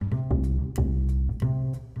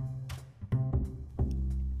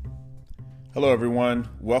Hello, everyone.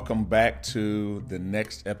 Welcome back to the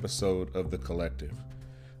next episode of The Collective.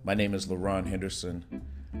 My name is LaRon Henderson,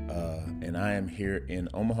 and I am here in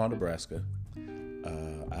Omaha, Nebraska.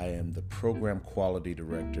 I am the Program Quality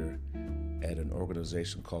Director at an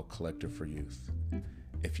organization called Collective for Youth.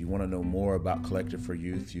 If you want to know more about Collective for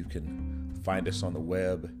Youth, you can find us on the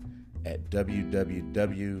web at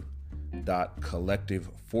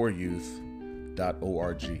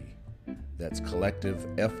www.collectiveforyouth.org. That's collective,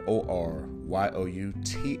 FORYOUTH.org.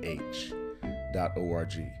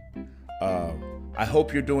 I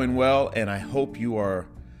hope you're doing well, and I hope you are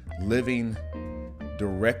living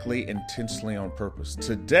directly, intentionally on purpose.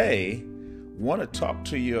 Today, I want to talk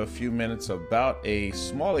to you a few minutes about a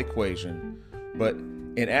small equation, but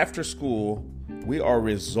in after school, we are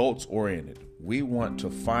results oriented. We want to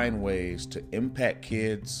find ways to impact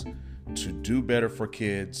kids, to do better for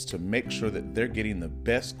kids, to make sure that they're getting the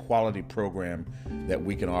best quality program that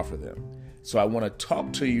we can offer them. So I want to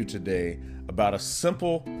talk to you today about a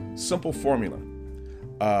simple formula.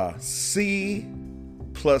 C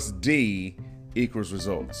plus D equals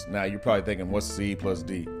results. Now you're probably thinking, what's C plus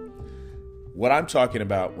D? What I'm talking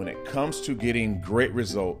about when it comes to getting great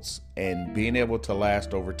results and being able to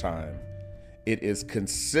last over time, it is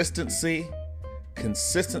consistency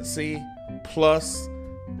plus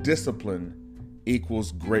discipline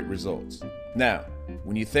equals great results. Now,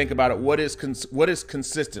 when you think about it, what is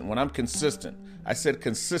consistent? When I'm consistent, I said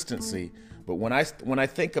consistency, but when I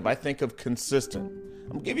think of consistent. I'm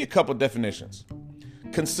gonna give you a couple definitions.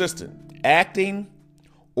 Consistent, acting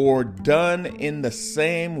or done in the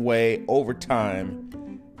same way over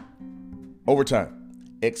time,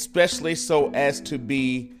 especially so as to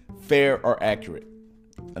be fair or accurate.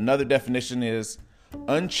 Another definition is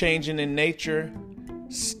unchanging in nature,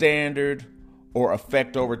 standard, or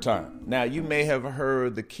effect over time. Now, you may have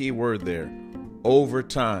heard the key word there, over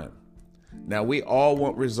time. Now, we all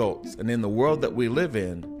want results. And in the world that we live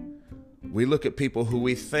in, we look at people who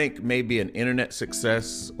we think may be an internet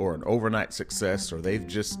success or an overnight success, or they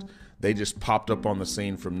just popped up on the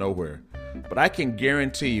scene from nowhere. But I can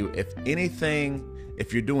guarantee you, if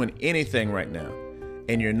you're doing anything right now,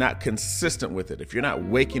 and you're not consistent with it, if you're not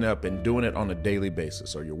waking up and doing it on a daily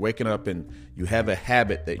basis, or you're waking up and you have a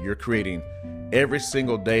habit that you're creating every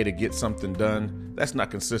single day to get something done, that's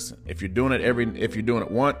not consistent. If you're doing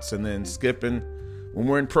it once and then skipping, when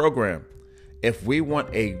we're in program, if we want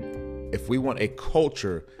a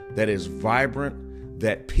culture that is vibrant,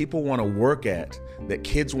 that people want to work at, that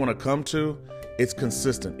kids want to come to, it's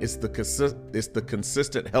consistent. It's the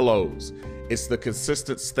consistent hellos. It's the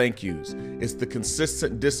consistent thank yous. It's the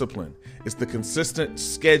consistent discipline. It's the consistent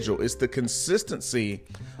schedule. It's the consistency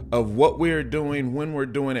of what we're doing, when we're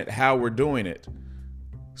doing it, how we're doing it.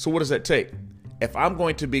 So what does that take? If I'm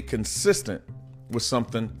going to be consistent with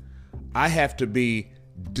something, I have to be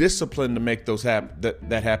disciplined to make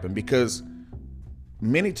that happen, because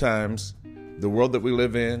many times the world that we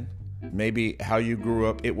live in, maybe how you grew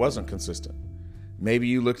up, it wasn't consistent. Maybe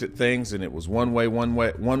you looked at things and it was one way one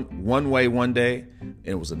day, and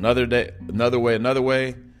it was another day,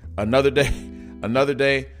 another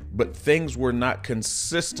day, but things were not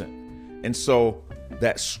consistent. And so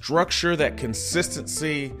that structure, that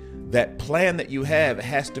consistency, that plan that you have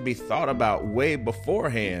has to be thought about way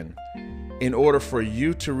beforehand in order for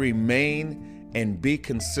you to remain and be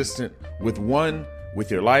consistent with one,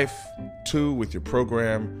 with your life, two, with your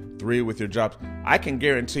program, three, with your jobs. I can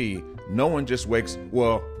guarantee no one just let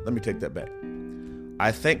me take that back.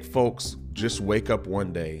 I think folks just wake up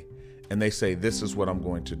one day and they say, this is what I'm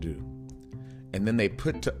going to do. And then they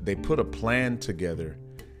put a plan together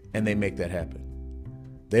and they make that happen.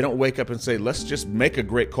 They don't wake up and say, let's just make a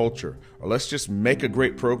great culture, or let's just make a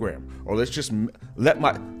great program, or let's just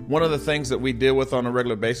one of the things that we deal with on a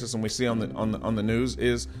regular basis and we see on the news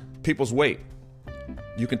is people's weight.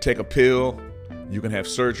 You can take a pill, you can have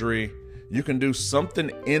surgery, you can do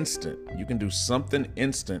something instant. You can do something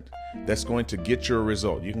instant that's going to get you a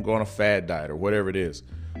result. You can go on a fad diet or whatever it is.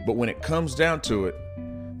 But when it comes down to it,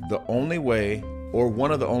 the only way, or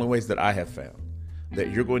one of the only ways that I have found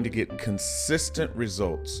that you're going to get consistent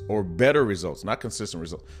results, or better results, not consistent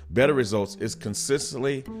results, better results, is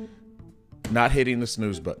consistently not hitting the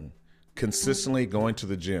snooze button, consistently going to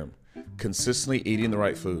the gym, consistently eating the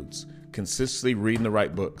right foods, consistently reading the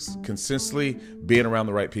right books, consistently being around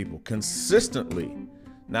the right people, consistently.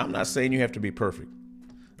 Now, I'm not saying you have to be perfect.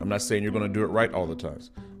 I'm not saying you're going to do it right all the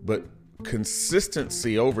times, but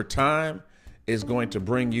consistency over time is going to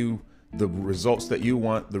bring you the results that you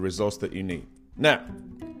want, the results that you need. Now,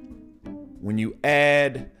 when you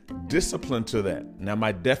add discipline to that, now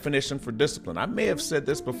my definition for discipline, I may have said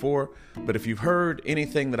this before, but if you've heard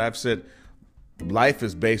anything that I've said, Life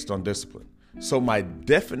is based on discipline. So my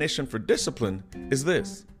definition for discipline is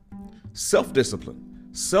this: self-discipline.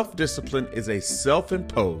 Self-discipline is a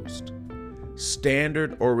self-imposed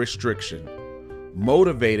standard or restriction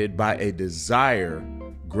motivated by a desire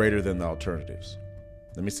greater than the alternatives.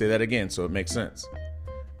 Let me say that again so it makes sense.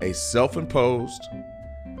 A self-imposed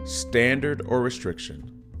standard or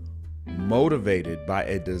restriction motivated by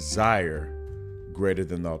a desire greater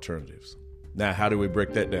than the alternatives. Now, how do we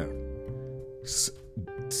break that down?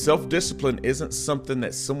 Self-discipline isn't something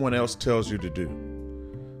that someone else tells you to do.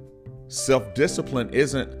 Self-discipline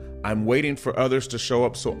isn't, I'm waiting for others to show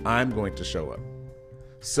up, so I'm going to show up.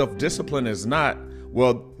 Self-discipline is not,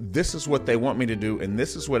 well, this is what they want me to do, and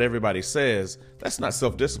this is what everybody says. That's not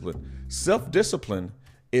self-discipline. Self-discipline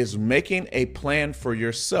is making a plan for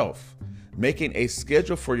yourself, making a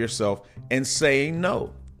schedule for yourself, and saying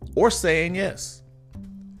no or saying yes.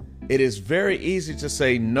 It is very easy to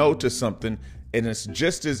say no to something, and it's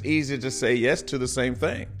just as easy to say yes to the same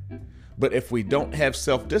thing. But if we don't have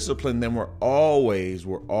self-discipline, then we're always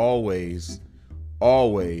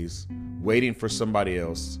waiting for somebody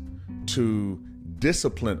else to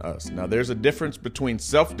discipline us. Now, there's a difference between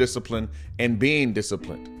self-discipline and being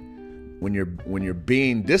disciplined. When you're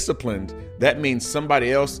being disciplined, that means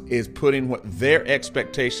somebody else is putting what their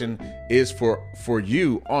expectation is for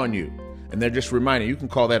you on you. And they're just reminding you. You can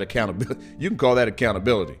call that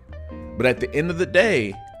accountability. But at the end of the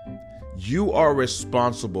day, you are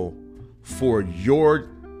responsible for your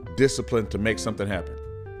discipline to make something happen.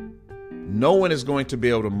 No one is going to be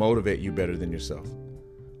able to motivate you better than yourself.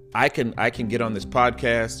 I can get on this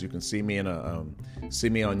podcast. You can see me see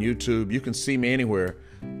me on YouTube. You can see me anywhere,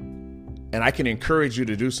 and I can encourage you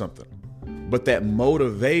to do something. But that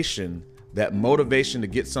motivation to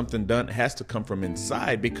get something done has to come from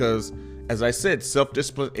inside, because, as I said,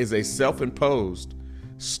 self-discipline is a self-imposed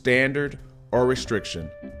standard or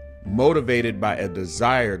restriction motivated by a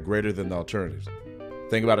desire greater than the alternatives.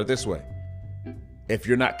 Think about it this way. If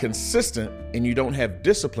you're not consistent and you don't have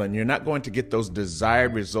discipline, you're not going to get those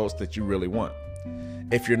desired results that you really want.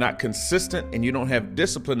 If you're not consistent and you don't have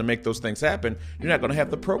discipline to make those things happen, you're not going to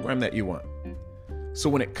have the program that you want. So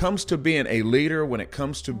when it comes to being a leader, when it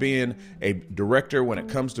comes to being a director, when it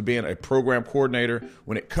comes to being a program coordinator,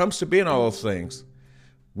 when it comes to being all those things,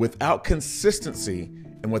 without consistency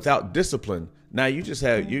and without discipline, now you're just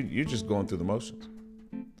going through the motions.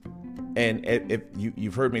 And if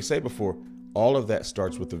you've heard me say before, all of that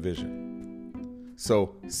starts with the vision.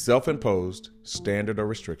 So self-imposed standard or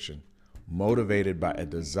restriction motivated by a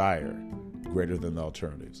desire greater than the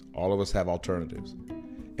alternatives. All of us have alternatives.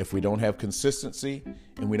 If we don't have consistency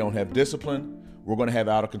and we don't have discipline, we're going to have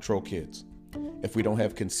out of control kids. If we don't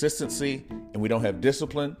have consistency and we don't have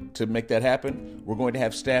discipline to make that happen, we're going to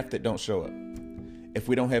have staff that don't show up. If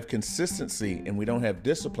we don't have consistency and we don't have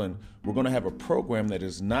discipline, we're going to have a program that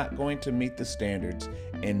is not going to meet the standards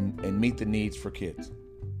and meet the needs for kids,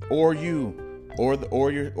 or you, or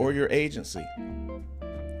your agency.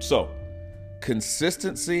 So,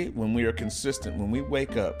 consistency, when we are consistent, when we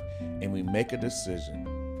wake up and we make a decision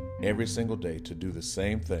every single day to do the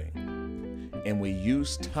same thing, and we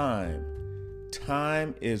use time.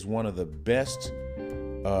 Time is one of the best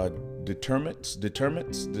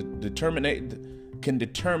can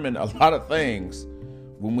determine a lot of things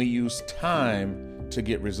when we use time to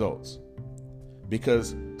get results.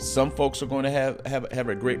 Because some folks are going to have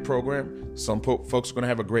a great program. Some folks are going to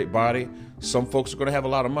have a great body. Some folks are going to have a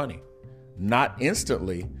lot of money. Not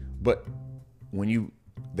instantly, but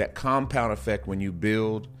that compound effect, when you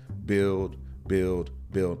build,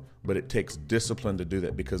 but it takes discipline to do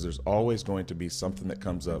that, because there's always going to be something that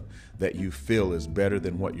comes up that you feel is better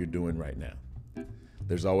than what you're doing right now.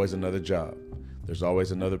 There's always another job. There's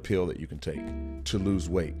always another pill that you can take to lose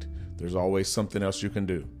weight. There's always something else you can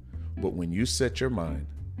do. But when you set your mind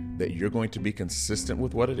that you're going to be consistent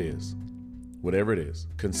with what it is, whatever it is,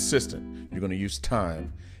 consistent, you're going to use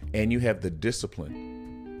time, and you have the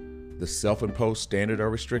discipline, the self-imposed standard or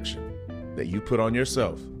restriction that you put on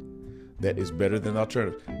yourself that is better than the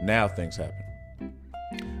alternative, now things happen.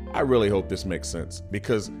 I really hope this makes sense,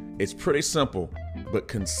 because it's pretty simple, but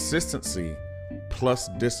consistency plus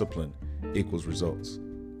discipline equals results.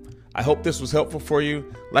 I hope this was helpful for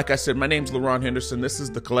you. Like I said, my name's LaRon Henderson. This is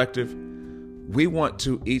The Collective. We want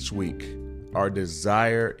to, each week, our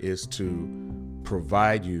desire is to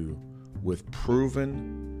provide you with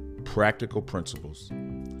proven, practical principles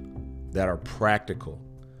that are practical,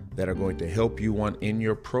 that are going to help you in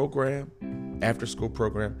your program, after school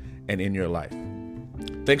program, and in your life.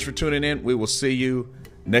 Thanks for tuning in. We will see you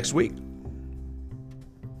next week.